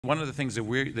One of the things that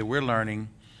we're learning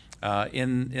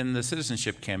in the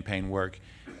citizenship campaign work,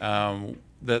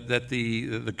 that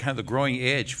the kind of the growing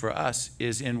edge for us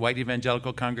is in white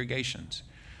evangelical congregations,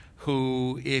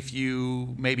 who, if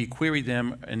you maybe query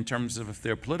them in terms of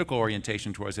their political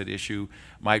orientation towards that issue,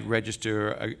 might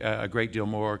register a great deal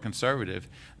more conservative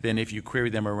than if you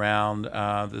query them around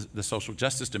the social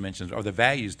justice dimensions or the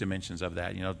values dimensions of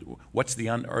that. You know, what's the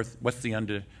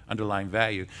underlying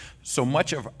value? So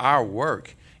much of our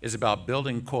work is about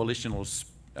building coalitional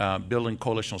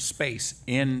space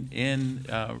in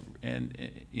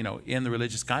the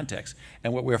religious context.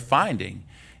 And what we're finding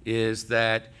is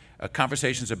that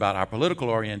conversations about our political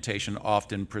orientation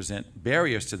often present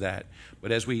barriers to that.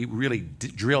 But as we really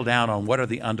drill down on what are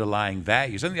the underlying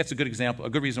values, I think that's a good example,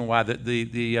 a good reason why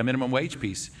the minimum wage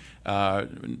piece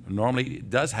normally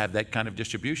does have that kind of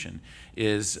distribution,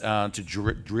 is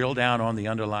to drill down on the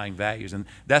underlying values. And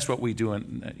that's what we do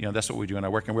that's what we do in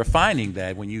our work. And we're finding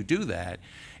that when you do that,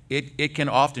 it can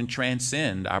often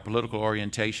transcend our political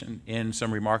orientation in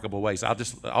some remarkable ways. I'll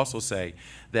just also say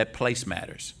that place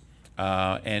matters.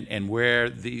 And where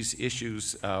these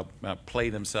issues play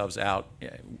themselves out,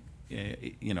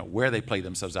 where they play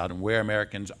themselves out and where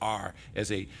Americans are as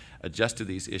they adjust to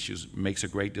these issues makes a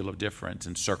great deal of difference,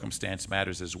 and circumstance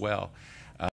matters as well.